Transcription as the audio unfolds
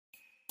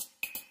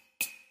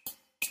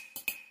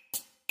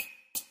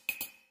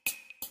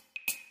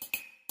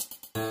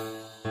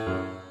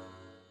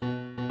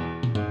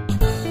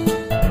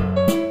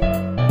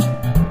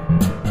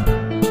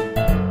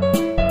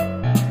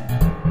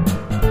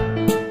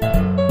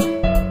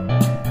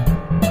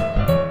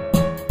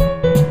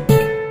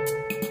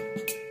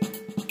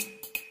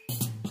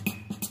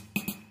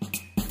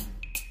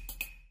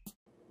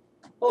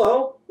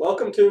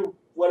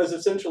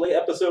essentially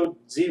episode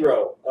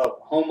 0 of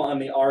Home on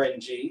the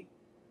RNG.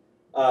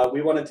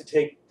 We wanted to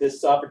take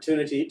this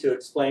opportunity to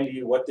explain to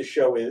you what the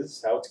show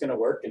is, how it's going to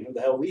work, and who the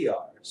hell we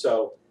are.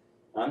 So,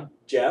 I'm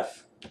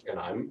Jeff. And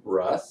I'm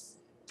Russ.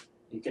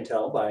 You can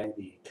tell by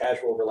the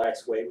casual,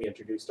 relaxed way we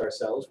introduced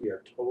ourselves, we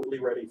are totally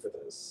ready for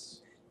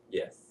this.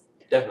 Yes,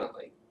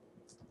 definitely.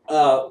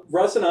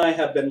 Russ and I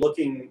have been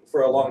looking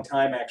for a long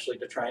time, actually,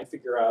 to try and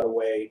figure out a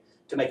way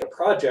to make a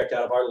project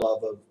out of our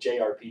love of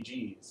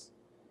JRPGs.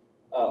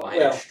 My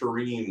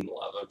extreme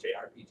love of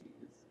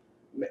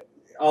JRPGs.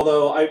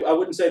 Although I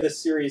wouldn't say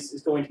this series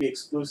is going to be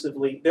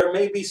exclusively... There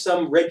may be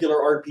some regular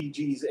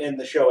RPGs in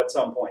the show at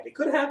some point. It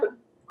could happen.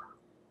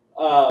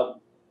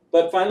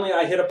 But finally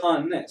I hit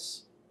upon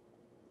this,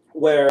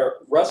 where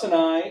Russ and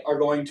I are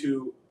going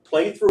to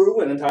play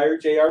through an entire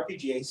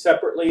JRPG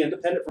separately,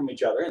 independent from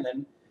each other, and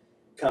then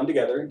come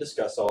together and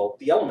discuss all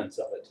the elements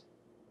of it.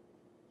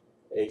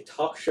 A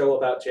talk show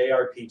about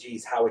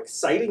JRPGs. How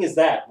exciting is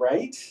that,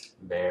 right?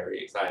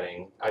 Very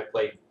exciting. I've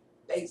played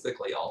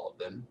basically all of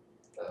them.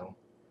 So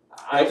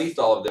at least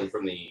all of them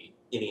from the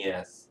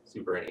NES,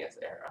 Super NES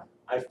era.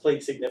 I've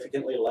played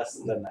significantly less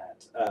than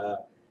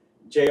that.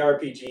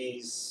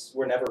 JRPGs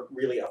were never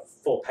really a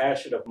full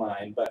passion of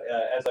mine, but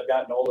as I've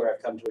gotten older,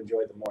 I've come to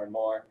enjoy them more and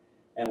more.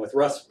 And with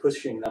Russ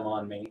pushing them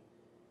on me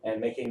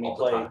and making me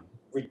play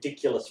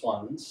ridiculous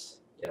ones.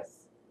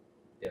 Yes.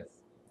 Yes.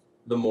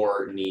 The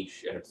more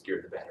niche and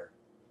obscure, the better,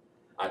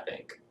 I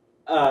think.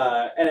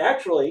 And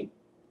actually,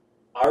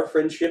 our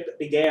friendship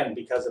began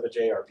because of a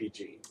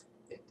JRPG.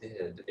 It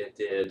did. It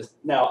did.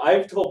 Now,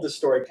 I've told this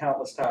story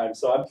countless times,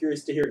 so I'm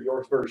curious to hear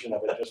your version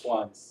of it just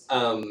once.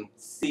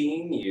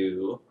 Seeing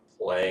you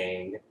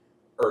playing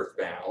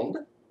Earthbound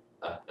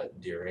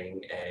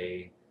during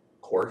a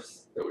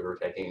course that we were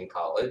taking in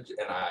college,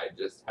 and I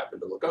just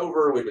happened to look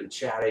over. We'd been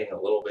chatting a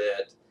little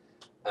bit,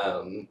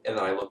 and then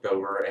I looked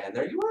over, and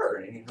there you were,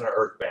 and you had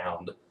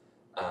Earthbound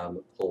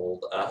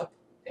pulled up,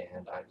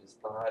 and I just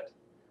thought,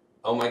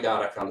 oh my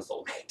god, I found a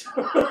soulmate.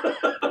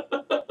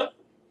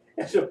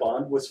 And a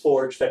bond was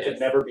forged that could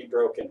never be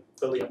broken.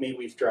 Believe me,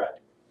 we've tried.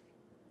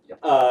 Yep.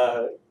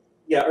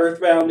 Yeah,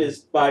 Earthbound is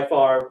by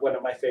far one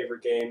of my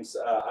favorite games.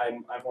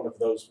 I'm one of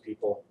those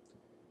people.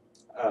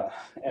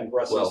 And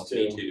Russ is too.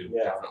 Me too,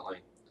 yeah. Definitely.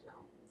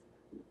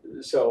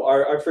 Yeah. So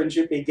our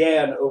friendship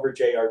began over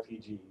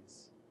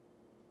JRPGs.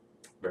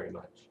 Very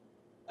much.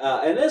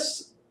 And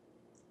this,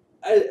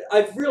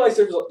 I've realized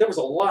there was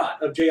a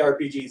lot of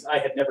JRPGs I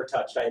had never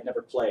touched, I had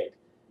never played.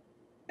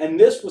 And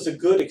this was a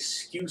good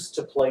excuse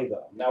to play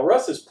them. Now,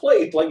 Russ has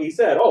played, like he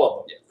said,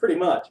 all of them, pretty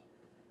much.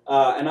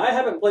 And I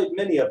haven't played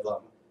many of them.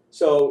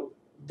 So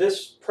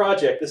this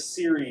project, this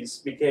series,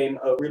 became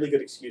a really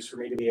good excuse for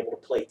me to be able to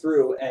play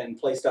through and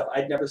play stuff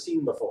I'd never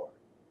seen before.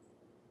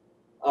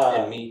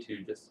 And me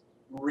to just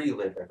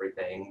relive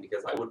everything,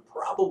 because I would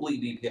probably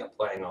be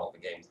playing all the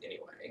games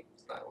anyway.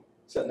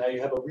 So now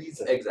you have a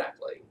reason.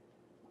 Exactly.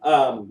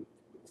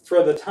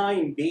 For the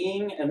time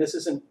being, and this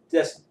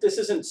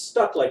isn't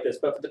stuck like this,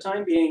 but for the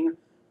time being,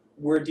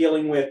 we're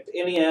dealing with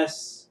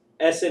NES,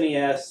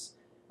 SNES,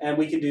 and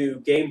we can do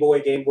Game Boy,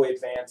 Game Boy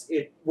Advance.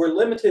 We're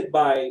limited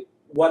by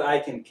what I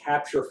can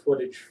capture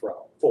footage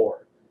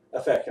for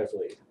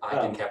effectively. I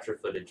can capture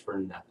footage for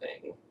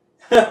nothing.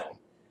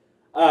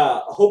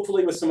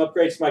 Hopefully with some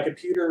upgrades to my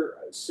computer,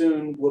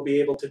 soon we'll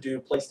be able to do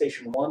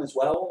PlayStation 1 as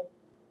well.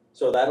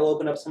 So that'll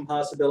open up some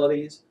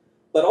possibilities.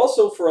 But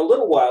also for a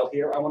little while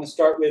here, I want to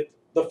start with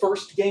the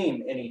first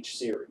game in each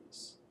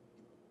series.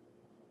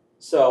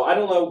 So I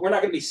don't know, we're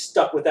not going to be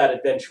stuck with that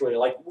eventually.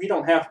 Like, we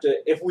don't have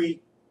to, if we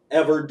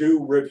ever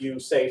do review,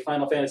 say,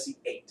 Final Fantasy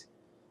VIII,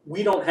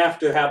 we don't have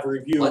to have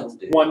review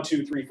 1,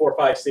 2, 3, 4,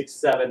 5, 6,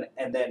 7,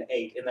 and then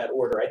 8 in that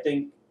order. I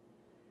think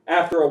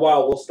after a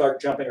while we'll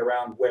start jumping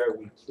around where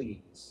we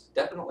please.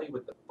 Definitely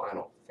with the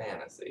Final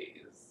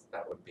Fantasies,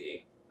 that would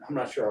be... I'm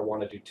not sure I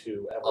want to do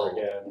 2 ever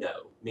again.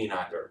 No, me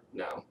neither,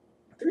 no.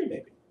 3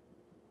 maybe.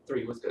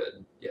 3 was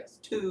good, yes.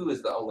 2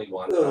 is the only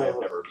one that I have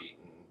never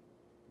beaten.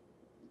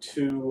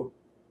 2,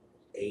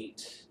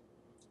 8.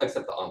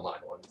 Except the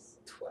online ones.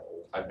 12.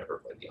 I've never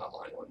played the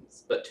online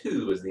ones. But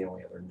 2 is the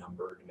only other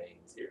numbered main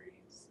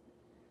series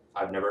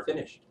I've never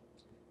finished.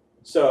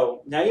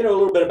 So, now you know a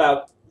little bit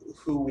about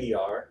who we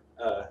are.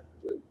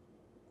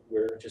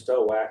 We're just a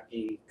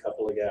wacky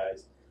couple of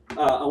guys.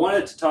 I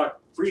wanted to talk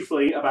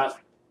briefly about...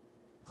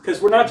 Because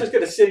we're not just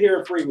going to sit here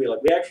and freewheel it.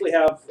 We actually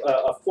have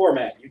a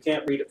format. You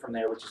can't read it from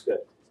there, which is good.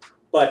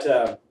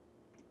 But,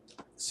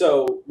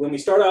 so when we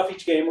start off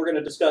each game, we're going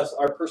to discuss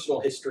our personal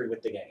history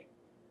with the game.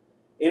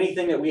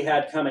 Anything that we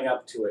had coming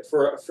up to it.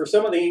 For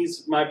some of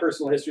these, my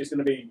personal history is going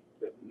to be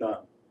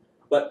none.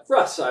 But for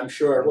us, I'm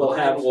sure we'll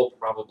have... Mine will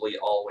probably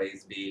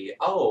always be,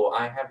 oh,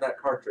 I have that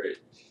cartridge,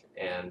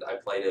 and I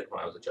played it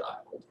when I was a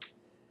child.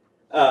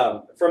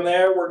 From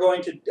there, we're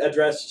going to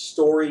address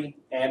story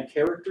and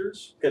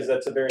characters, because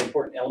that's a very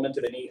important element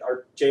of any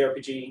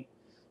JRPG.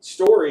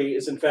 Story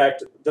is, in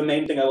fact, the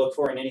main thing I look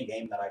for in any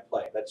game that I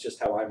play. That's just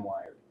how I'm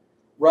wired.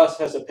 Russ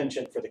has a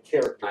penchant for the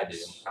characters. I do.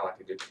 I like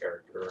a good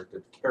character, or a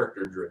good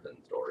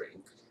character-driven story.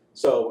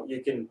 So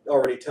you can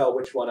already tell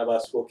which one of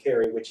us will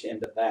carry which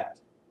end of that.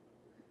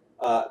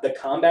 The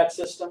combat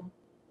system,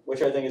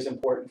 which I think is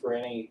important for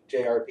any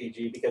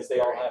JRPG because they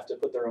all have to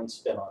put their own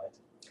spin on it.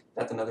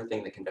 That's another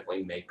thing that can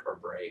definitely make or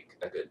break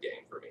a good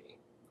game for me.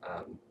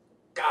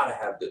 Gotta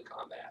have good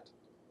combat.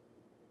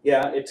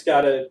 Yeah, it's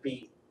got to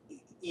be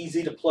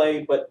easy to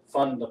play but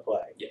fun to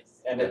play.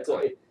 Yes, and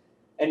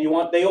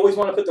they always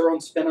want to put their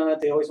own spin on it.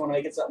 They always want to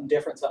make it something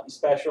different, something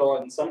special,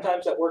 and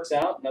sometimes that works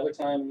out, and other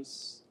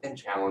times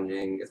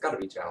challenging. It's got to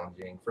be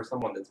challenging for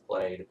someone that's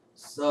played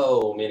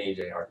so many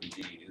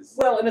JRPGs.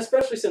 Well, and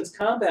especially since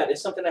combat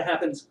is something that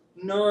happens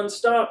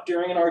non-stop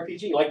during an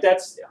RPG. Like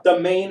that's the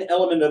main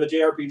element of a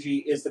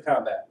JRPG is the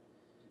combat,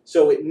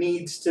 so it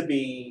needs to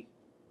be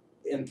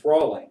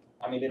enthralling.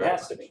 I mean, it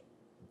has to be.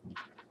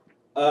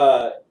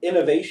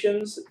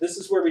 Innovations. This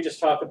is where we just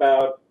talk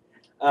about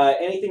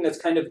anything that's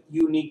kind of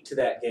unique to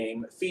that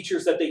game.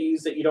 Features that they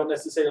use that you don't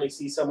necessarily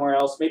see somewhere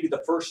else. Maybe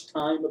the first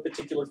time a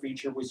particular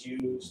feature was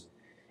used.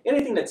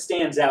 Anything that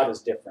stands out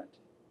as different.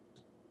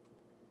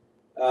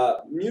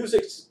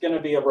 Music's going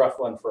to be a rough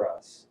one for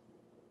us.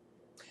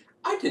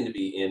 I tend to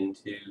be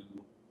into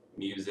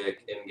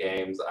music in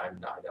games. I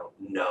don't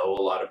know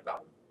a lot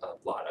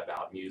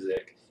about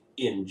music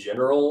in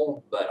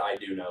general, but I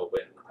do know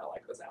when I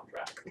like the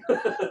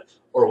soundtrack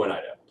or when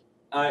I don't.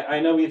 I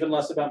know even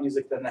less about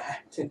music than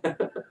that.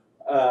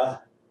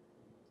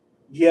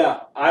 Yeah,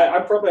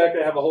 I'm probably not going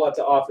to have a whole lot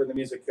to offer in the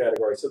music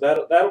category, so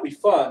that'll be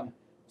fun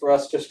for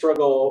us to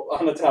struggle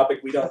on a topic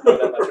we don't know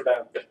that much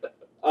about.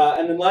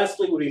 And then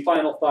lastly would be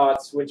final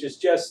thoughts, which is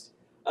just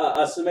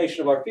a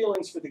summation of our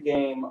feelings for the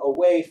game, a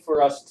way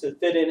for us to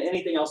fit in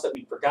anything else that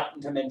we've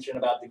forgotten to mention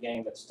about the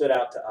game that stood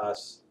out to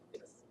us.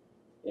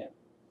 Yeah.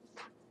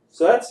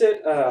 So that's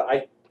it.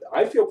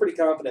 I feel pretty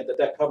confident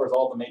that covers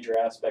all the major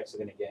aspects of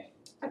any game.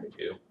 I do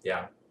too.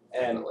 Yeah,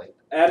 and definitely.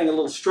 Adding a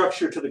little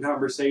structure to the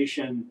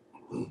conversation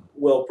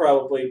will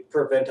probably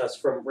prevent us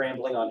from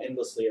rambling on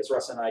endlessly, as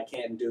Russ and I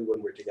can do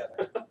when we're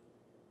together.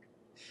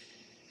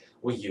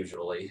 We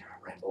usually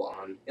ramble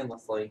on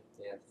endlessly,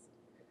 yes.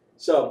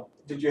 So,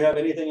 did you have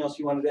anything else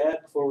you wanted to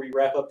add before we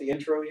wrap up the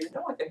intro here?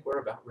 No, I think we're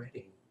about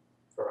ready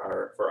for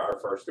our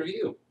first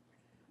review.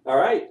 All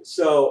right,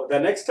 so the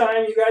next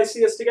time you guys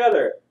see us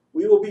together,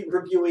 we will be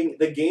reviewing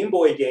the Game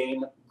Boy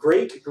game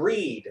Great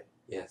Greed,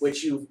 yes,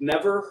 which you've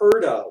never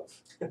heard of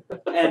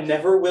and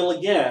never will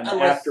again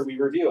after we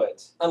review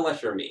it.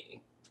 Unless you're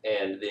me,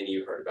 and then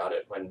you heard about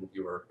it when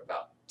you were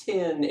about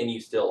 10 and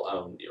you still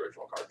own the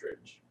original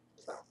cartridge.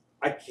 So.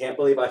 I can't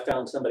believe I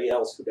found somebody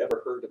else who'd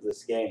ever heard of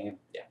this game.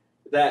 Yeah.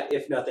 That,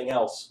 if nothing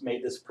else,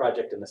 made this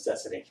project a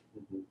necessity.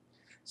 Mm-hmm.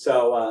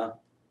 So,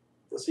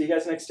 we'll see you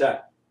guys next time.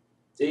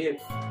 See you.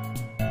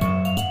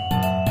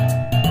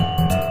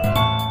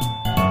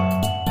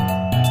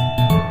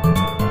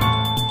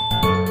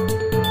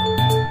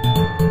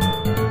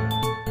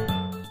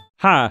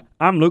 Hi,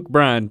 I'm Luke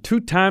Bryan,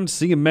 2-time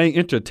CMA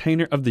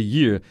Entertainer of the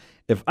Year.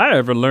 If I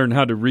ever learn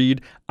how to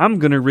read, I'm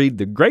going to read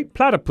The Great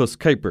Platypus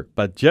Caper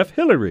by Jeff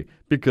Hillary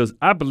because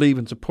I believe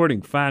in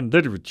supporting fine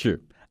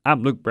literature.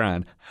 I'm Luke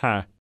Bryan.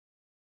 Hi.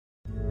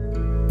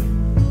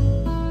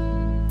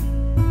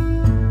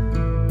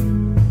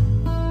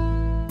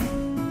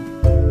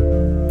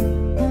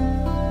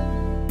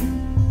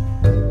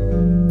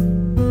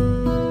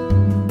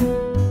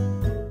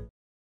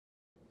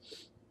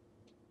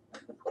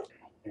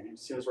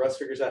 As soon as Russ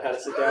figures out how to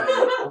sit down.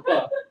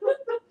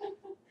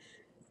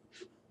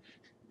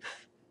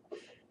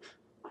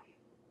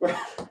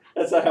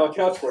 That's not how a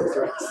couch works,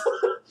 Russ.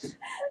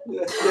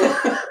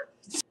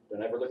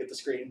 Don't ever look at the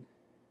screen.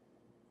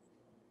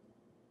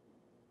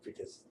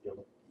 Because you'll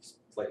look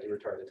slightly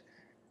retarded.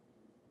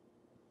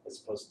 As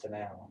opposed to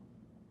now.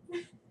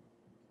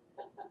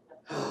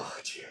 Oh,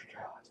 dear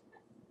God.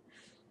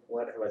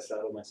 What have I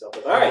saddled myself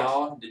with? All right.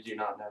 How did you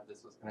not know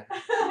this was going to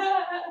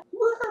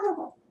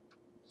happen?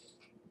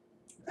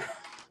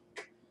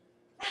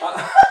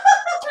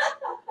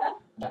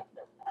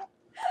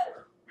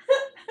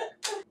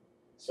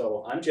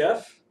 So, I'm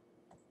Jeff.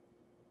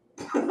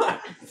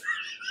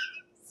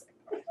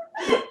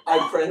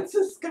 I'm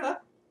Francisca.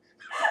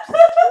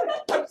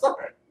 I'm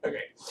sorry.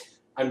 Okay.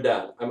 I'm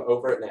done. I'm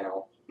over it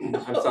now.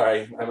 I'm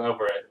sorry. I'm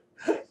over it.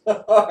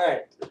 All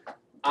right.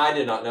 I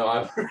did not know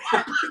I would